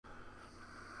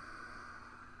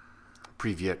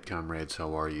Privyet, comrades,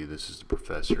 how are you? This is the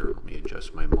professor. Let me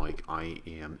adjust my mic. I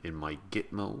am in my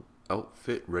Gitmo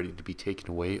outfit, ready to be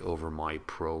taken away over my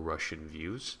pro-Russian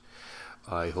views.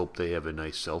 I hope they have a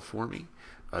nice cell for me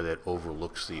that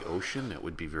overlooks the ocean. That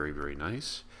would be very, very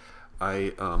nice.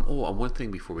 One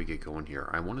thing before we get going here.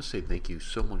 I want to say thank you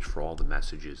so much for all the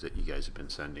messages that you guys have been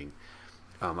sending.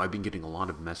 I've been getting a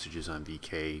lot of messages on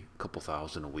VK, a couple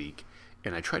thousand a week,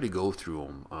 and I try to go through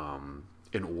them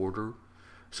in order.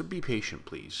 So be patient,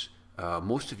 please.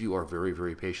 Most of you are very,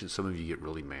 very patient. Some of you get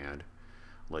really mad.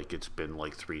 Like it's been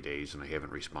like 3 days and I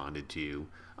haven't responded to you.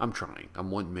 I'm trying.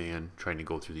 I'm one man trying to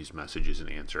go through these messages and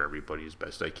answer everybody as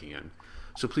best I can.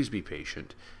 So please be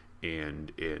patient,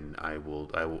 and I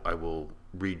will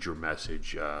read your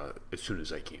message as soon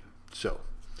as I can. So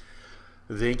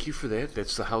thank you for that.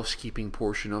 That's the housekeeping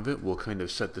portion of it. We'll kind of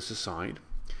set this aside,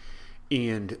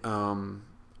 and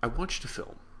I want you to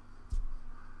film.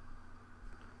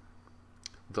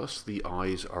 Thus, the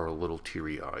eyes are a little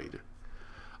teary-eyed.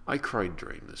 I cried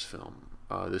during this film.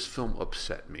 This film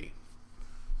upset me.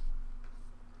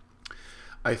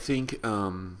 I think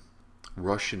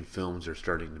Russian films are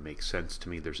starting to make sense to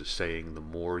me. There's a saying, the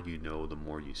more you know, the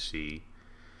more you see.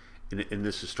 And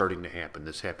this is starting to happen.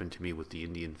 This happened to me with the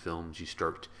Indian films. You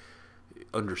start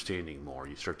understanding more.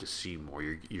 You start to see more.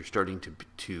 You're starting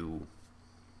to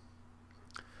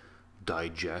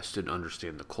digest and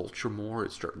understand the culture more.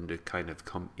 It's starting to kind of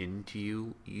come into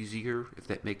you easier, if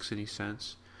that makes any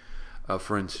sense.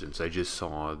 For instance, I just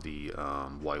saw the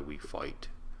Why We Fight,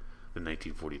 the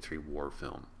 1943 war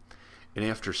film. And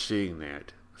after seeing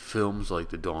that, films like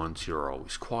The Dawn's Here Are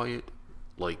Always Quiet,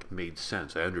 made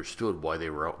sense. I understood why they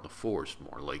were out in the forest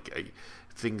more.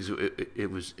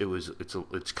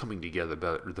 It's coming together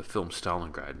better. The film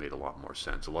Stalingrad made a lot more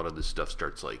sense. A lot of this stuff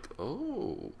starts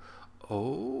oh.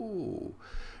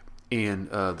 And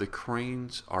The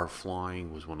Cranes Are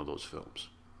Flying was one of those films.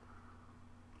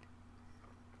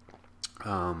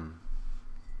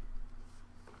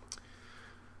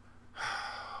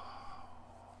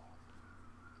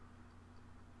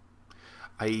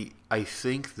 I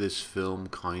think this film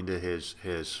kind of has,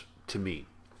 to me,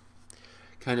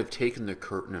 kind of taken the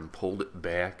curtain and pulled it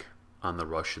back on the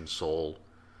Russian soul.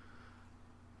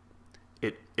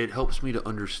 It helps me to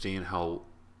understand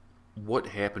what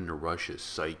happened to Russia's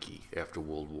psyche after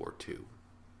World War II.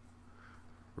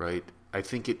 Right? I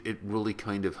think it really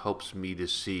kind of helps me to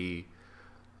see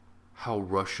how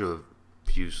Russia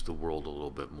views the world a little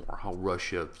bit more, how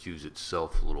Russia views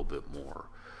itself a little bit more,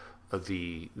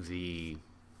 the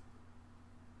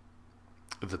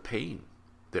pain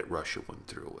that Russia went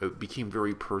through. It became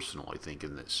very personal, I think,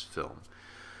 in this film.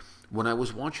 When I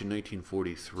was watching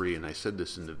 1943, and I said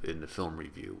this in the film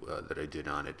review that I did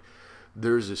on it,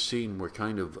 there's a scene where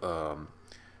kind of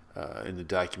in the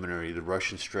documentary, the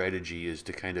Russian strategy is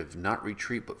to kind of not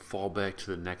retreat, but fall back to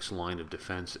the next line of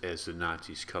defense as the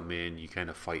Nazis come in. You kind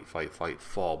of fight,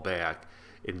 fall back,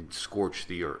 and scorch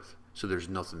the earth. So there's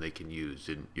nothing they can use.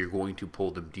 And you're going to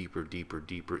pull them deeper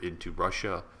into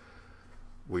Russia,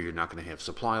 where you're not going to have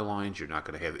supply lines. You're not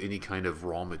going to have any kind of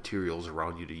raw materials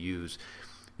around you to use.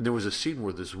 And there was a scene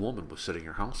where this woman was setting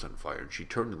her house on fire, and she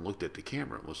turned and looked at the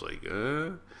camera and was like,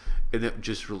 And that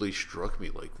just really struck me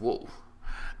like, whoa.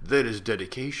 That is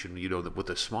dedication, with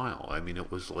a smile. I mean,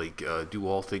 it was like, do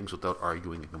all things without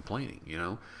arguing and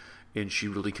complaining, And she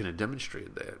really kind of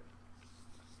demonstrated that.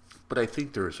 But I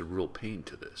think there is a real pain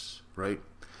to this, right?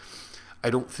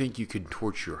 I don't think you can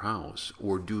torch your house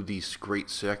or do these great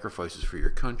sacrifices for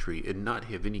your country and not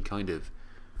have any kind of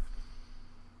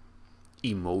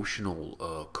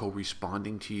emotional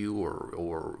corresponding to you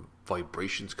or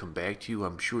vibrations come back to you.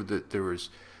 I'm sure that there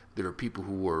are people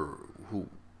who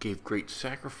gave great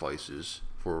sacrifices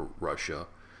for Russia,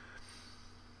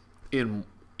 and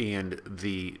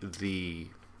the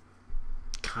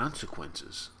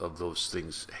consequences of those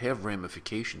things have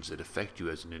ramifications that affect you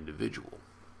as an individual.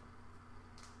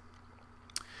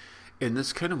 And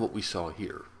that's kind of what we saw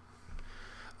here.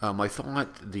 I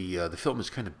thought the film is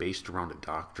kind of based around a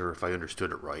doctor, if I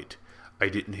understood it right. I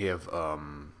didn't have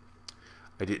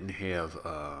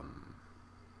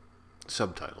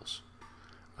subtitles.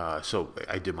 So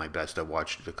I did my best. I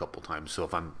watched it a couple times. So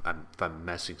if I'm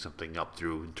messing something up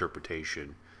through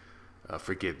interpretation,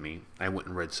 forgive me. I went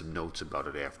and read some notes about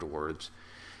it afterwards.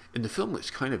 And the film is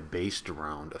kind of based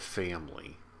around a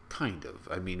family, kind of.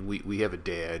 I mean, we have a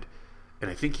dad,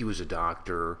 and I think he was a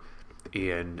doctor.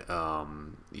 And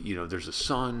there's a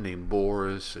son named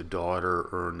Boris, a daughter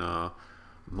Erna,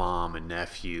 mom and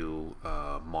nephew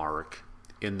Mark.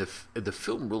 And the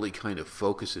film really kind of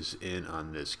focuses in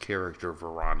on this character,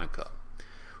 Veronica,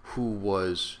 who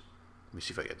was, let me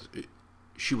see if I get this,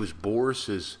 she was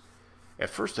Boris's.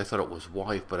 At first, I thought it was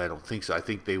wife, but I don't think so. I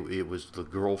think it was the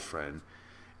girlfriend,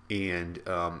 and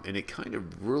it kind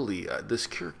of really this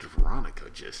character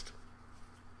Veronica just.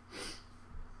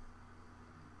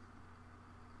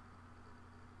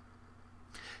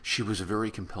 She was a very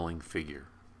compelling figure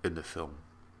in the film.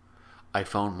 I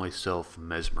found myself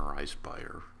mesmerized by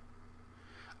her.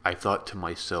 I thought to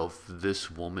myself, this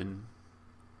woman,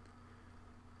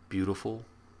 beautiful,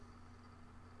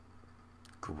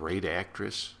 great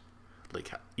actress.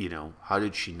 Like, you know, how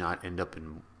did she not end up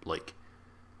in, like,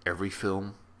 every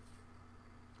film?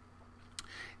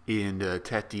 And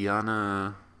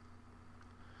Tatiana,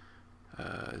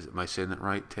 am I saying that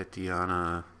right?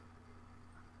 Tatiana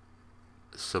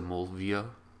Samoilova?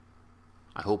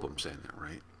 I hope I'm saying that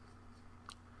right.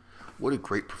 What a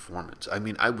great performance. I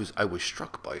mean, I was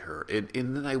struck by her. And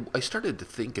then I started to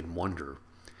think and wonder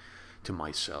to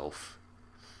myself,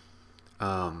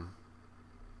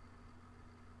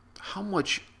 how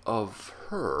much of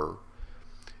her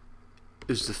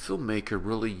is the filmmaker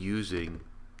really using,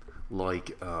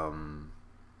 like,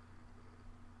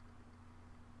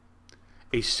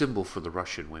 a symbol for the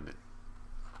Russian women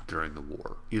during the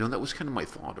war? You know, that was kind of my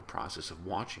thought process of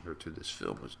watching her through this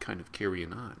film, was kind of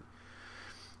carrying on.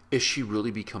 Is she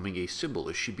really becoming a symbol?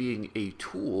 Is she being a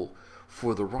tool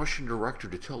for the Russian director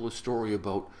to tell a story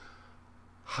about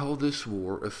how this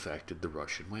war affected the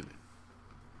Russian women?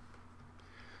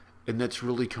 And that's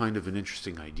really kind of an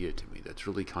interesting idea to me. That's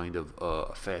really kind of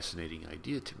a fascinating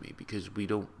idea to me, because we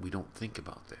don't think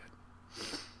about that.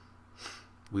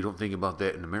 We don't think about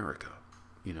that in America.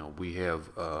 You know, we have.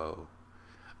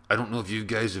 I don't know if you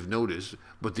guys have noticed,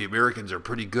 but the Americans are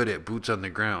pretty good at boots on the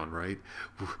ground, right?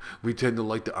 We tend to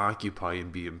like to occupy and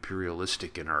be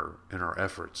imperialistic in our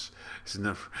efforts. It's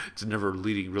never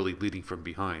really leading from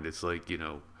behind. It's like, you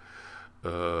know,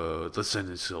 let's send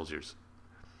in soldiers.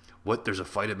 What? There's a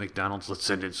fight at McDonald's? Let's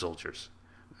send in soldiers.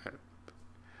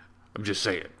 I'm just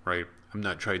saying, right? I'm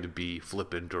not trying to be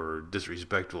flippant or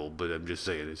disrespectful, but I'm just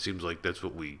saying, it seems like that's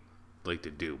what we like to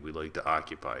do. We like to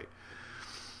occupy.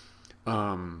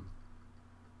 And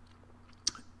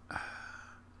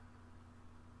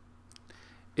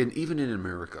even in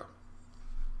America,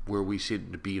 where we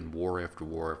seem to be in war after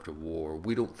war after war,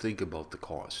 we don't think about the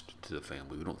cost to the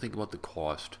family. We don't think about the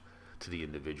cost to the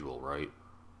individual, right?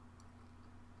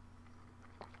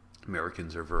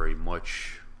 Americans are very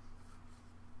much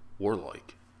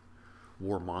warlike,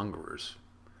 warmongers.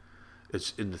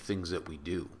 It's in the things that we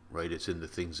do, right? It's in the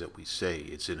things that we say.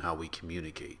 It's in how we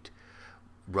communicate.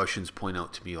 Russians point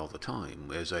out to me all the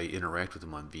time, as I interact with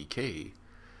them on VK,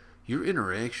 your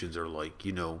interactions are like,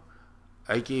 you know,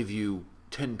 I gave you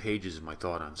 10 pages of my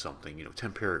thought on something, you know,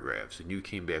 10 paragraphs, and you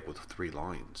came back with 3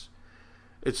 lines.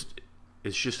 It's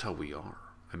just how we are.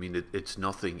 I mean, it's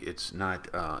nothing. It's not.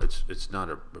 It's not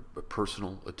a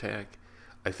personal attack.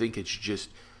 I think it's just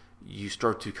you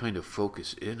start to kind of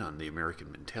focus in on the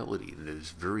American mentality, and it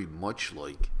is very much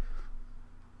like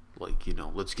you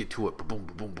know, let's get to it. Boom, boom,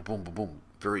 boom, boom, boom, boom.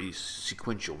 Very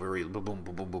sequential. Very boom, boom,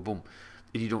 boom, boom, boom, boom.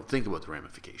 And you don't think about the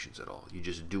ramifications at all. You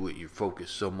just do it. You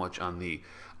focus so much on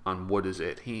what is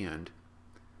at hand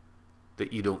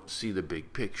that you don't see the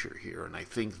big picture here. And I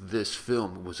think this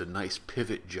film was a nice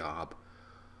pivot job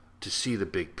to see the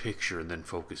big picture and then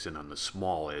focus in on the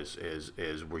small, as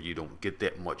where you don't get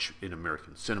that much in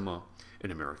American cinema, in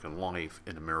American life,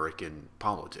 in American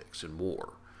politics and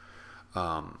war.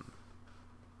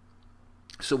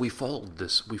 So we followed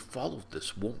this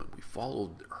woman. We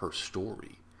followed her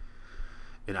story.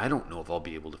 And I don't know if I'll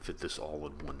be able to fit this all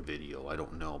in one video. I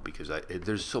don't know, because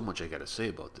there's so much I got to say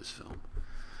about this film.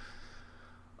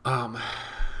 I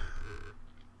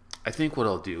think what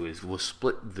I'll do is we'll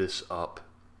split this up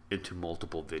into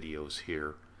multiple videos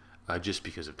here, just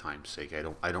because of time's sake.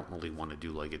 I don't really want to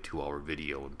do like a 2-hour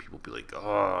video and people be like,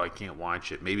 oh, I can't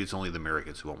watch it. Maybe it's only the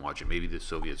Americans who won't watch it. Maybe the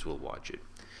Soviets will watch it.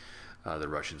 The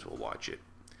Russians will watch it.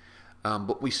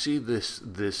 But we see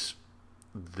this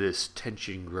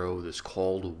tension grow, this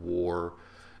call to war,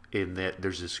 in that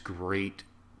there's this great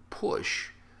push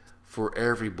for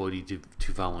everybody to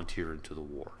volunteer into the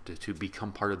war, to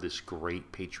become part of this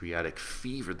great patriotic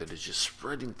fever that is just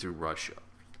spreading through Russia.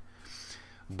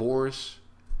 Boris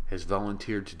has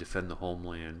volunteered to defend the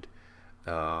homeland,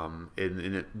 and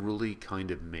it really kind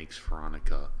of makes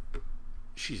Veronica,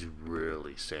 she's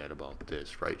really sad about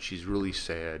this, right? She's really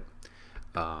sad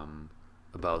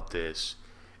about this,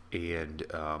 and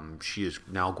she is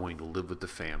now going to live with the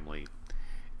family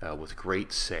with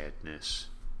great sadness.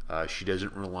 She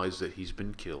doesn't realize that he's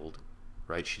been killed,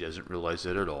 right? She doesn't realize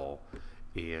that at all,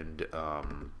 and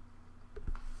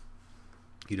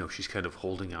she's kind of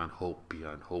holding on hope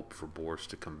beyond hope for Boris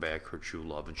to come back, her true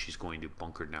love, and she's going to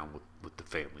bunker down with the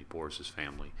family, Boris's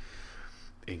family,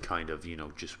 and kind of,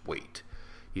 just wait.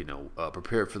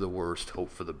 Prepare for the worst,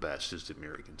 hope for the best, is the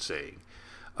American saying.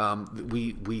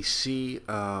 We see,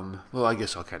 well, I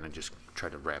guess I'll kind of just try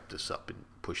to wrap this up and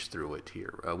push through it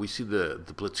here. We see the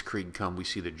Blitzkrieg come, we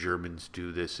see the Germans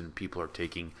do this, and people are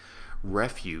taking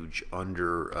refuge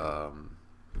under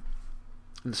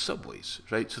in the subways,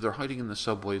 right? So they're hiding in the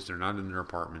subways, they're not in their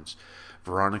apartments.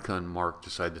 Veronica and Mark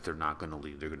decide that they're not going to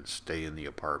leave, they're going to stay in the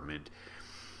apartment.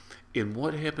 And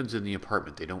what happens in the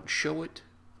apartment? They don't show it,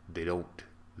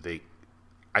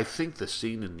 I think the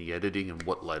scene and the editing and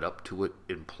what led up to it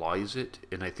implies it,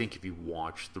 and I think if you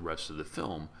watch the rest of the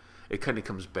film, it kind of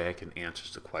comes back and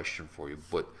answers the question for you.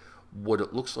 But what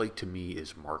it looks like to me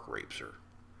is Mark rapes her.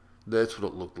 That's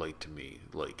what it looked like to me.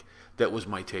 Like, that was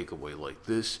my takeaway. Like,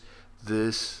 this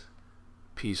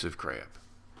piece of crap.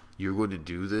 You're going to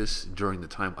do this during the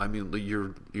time. I mean,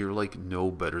 you're like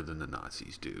no better than the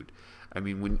Nazis, dude. I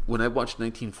mean, when I watched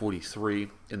 1943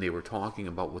 and they were talking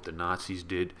about what the Nazis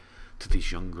did to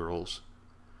these young girls,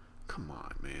 come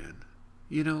on, man.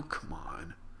 Come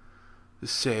on. The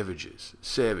savages.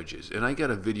 And I got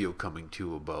a video coming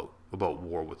too about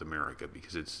war with America,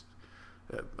 because it's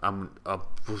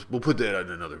we'll put that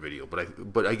in another video.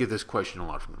 But I get this question a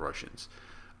lot from the Russians.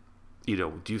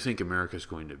 Do you think America is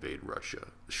going to invade Russia?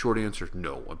 Short answer,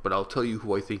 no. But I'll tell you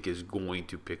who I think is going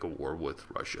to pick a war with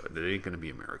Russia. And it ain't going to be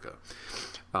America.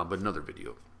 But another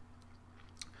video.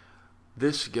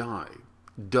 This guy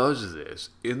does this,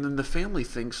 and then the family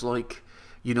thinks, like,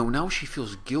 now she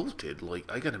feels guilted.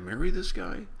 Like, I got to marry this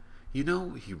guy? He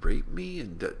raped me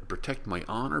and protect my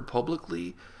honor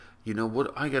publicly?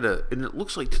 What I got to... And it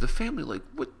looks like to the family, like,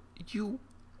 what, you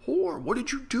whore, what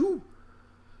did you do?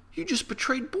 You just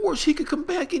betrayed Boris. He could come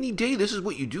back any day. This is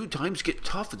what you do. Times get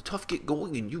tough and tough get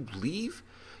going, and you leave.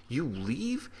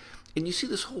 And you see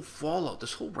this whole fallout,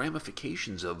 this whole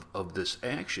ramifications of this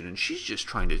action, and she's just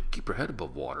trying to keep her head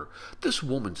above water. This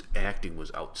woman's acting was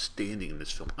outstanding in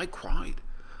this film. I cried.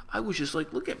 I was just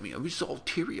like, look at me. I was all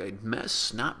teary-eyed mess,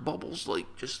 snot bubbles, like,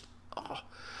 just, oh.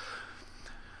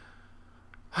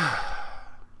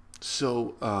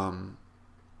 So,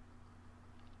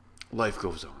 life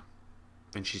goes on.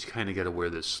 And she's kind of got to wear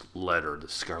this letter, the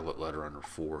scarlet letter on her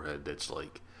forehead that's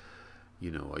like,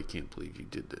 I can't believe you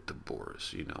did that to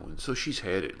Boris, And so she's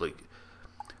had it. Like,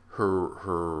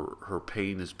 her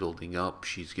pain is building up.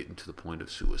 She's getting to the point of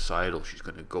suicidal. She's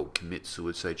going to go commit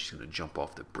suicide. She's going to jump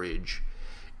off the bridge.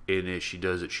 And as she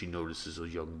does it, she notices a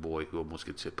young boy who almost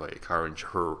gets hit by a car. And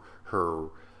her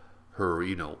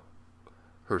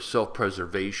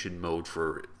self-preservation mode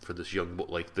for this young boy,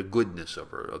 like the goodness of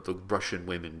her, of the Russian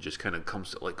women, just kind of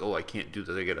comes to, like, oh, I can't do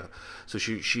that. So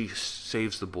she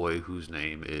saves the boy, whose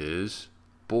name is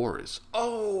Boris.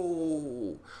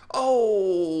 Oh,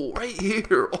 right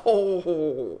here.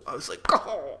 Oh, I was like,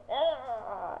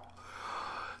 oh.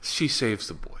 She saves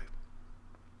the boy.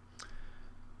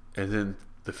 And then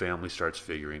the family starts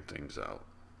figuring things out.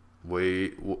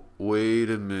 Wait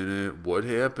a minute. What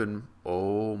happened?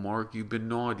 Oh, Mark, you've been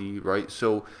naughty, right?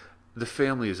 So the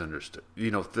family is understood.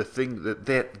 The thing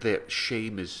that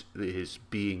shame is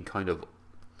being kind of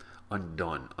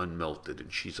undone, unmelted,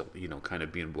 and she's, kind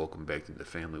of being welcomed back into the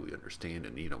family. We understand,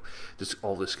 and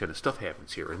all this kind of stuff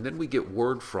happens here. And then we get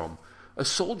word from a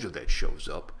soldier that shows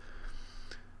up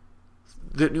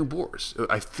that knew Boris.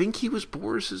 I think he was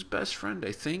Boris's best friend,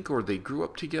 or they grew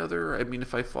up together. I mean,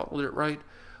 if I followed it right.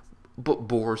 But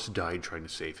Boris died trying to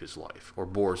save his life, or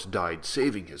Boris died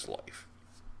saving his life.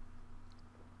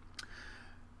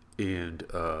 And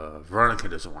Veronica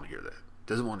doesn't want to hear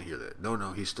that.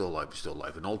 No, he's still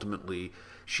alive. And ultimately,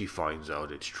 she finds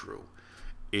out it's true.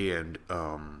 And,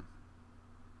 oh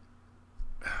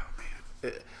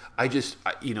man, I got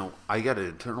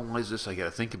to internalize this. I got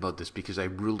to think about this, because I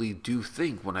really do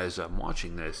think as I'm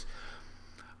watching this,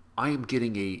 I am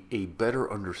getting a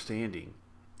better understanding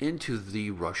into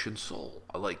the Russian soul,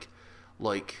 like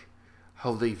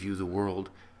how they view the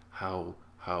world, how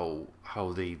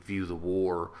they view the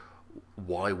war,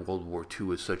 why World War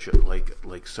II is such a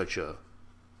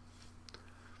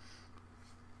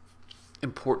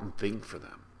important thing for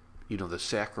them. The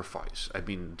sacrifice. I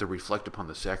mean, to reflect upon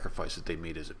the sacrifice that they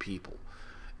made as a people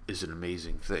is an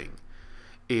amazing thing.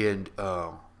 And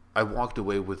I walked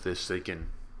away with this thinking,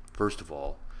 first of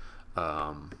all,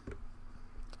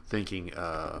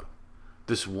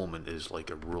 this woman is like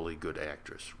a really good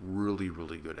actress, really,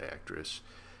 really good actress.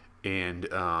 And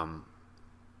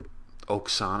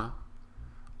Oksana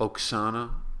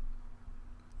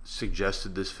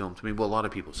suggested this film to me. Well, a lot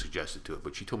of people suggested to it,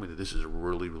 but she told me that this is a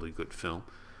really, really good film.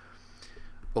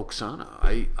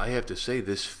 Oksana, I have to say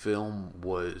this film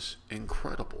was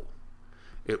incredible.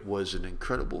 It was an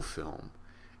incredible film.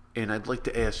 And I'd like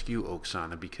to ask you,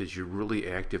 Oksana, because you're really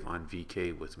active on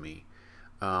VK with me.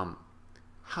 Um,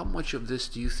 how much of this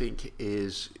do you think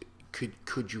is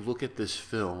could you look at this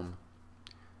film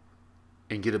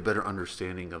and get a better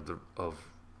understanding of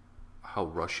how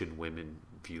Russian women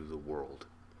view the world?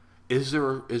 Is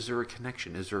there a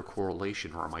connection? Is there a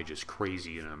correlation, or am I just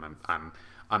crazy and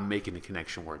I'm making a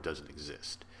connection where it doesn't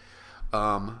exist?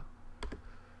 Um,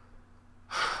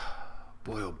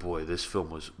 boy, oh boy, this film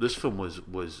was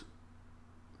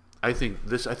I think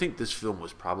this film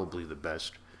was probably the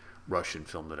best Russian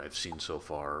film that I've seen so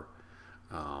far.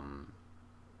 Um,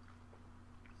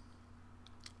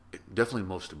 Definitely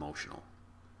most emotional.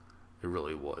 It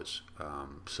really was.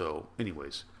 So,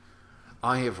 anyways,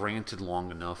 I have ranted long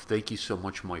enough. Thank you so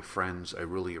much, my friends. I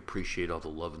really appreciate all the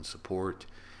love and support.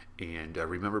 And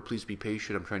remember, please be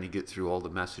patient. I'm trying to get through all the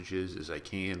messages as I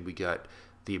can. We got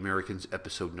The Americans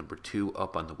episode number 2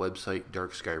 up on the website,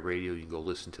 Dark Sky Radio. You can go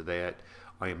listen to that.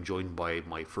 I am joined by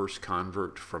my first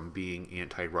convert from being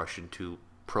anti-Russian to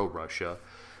pro-Russia.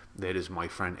 That is my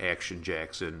friend Action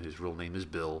Jackson. His real name is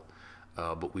Bill.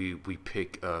 But we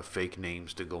pick fake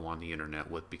names to go on the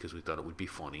internet with because we thought it would be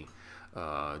funny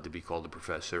to be called the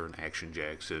Professor and Action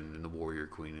Jackson and the Warrior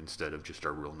Queen instead of just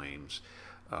our real names.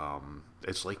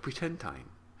 It's like pretend time.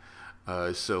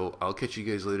 So I'll catch you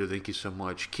guys later. Thank you so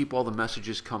much. Keep all the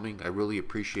messages coming. I really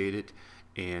appreciate it.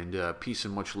 And peace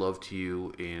and much love to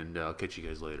you. And I'll catch you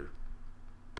guys later.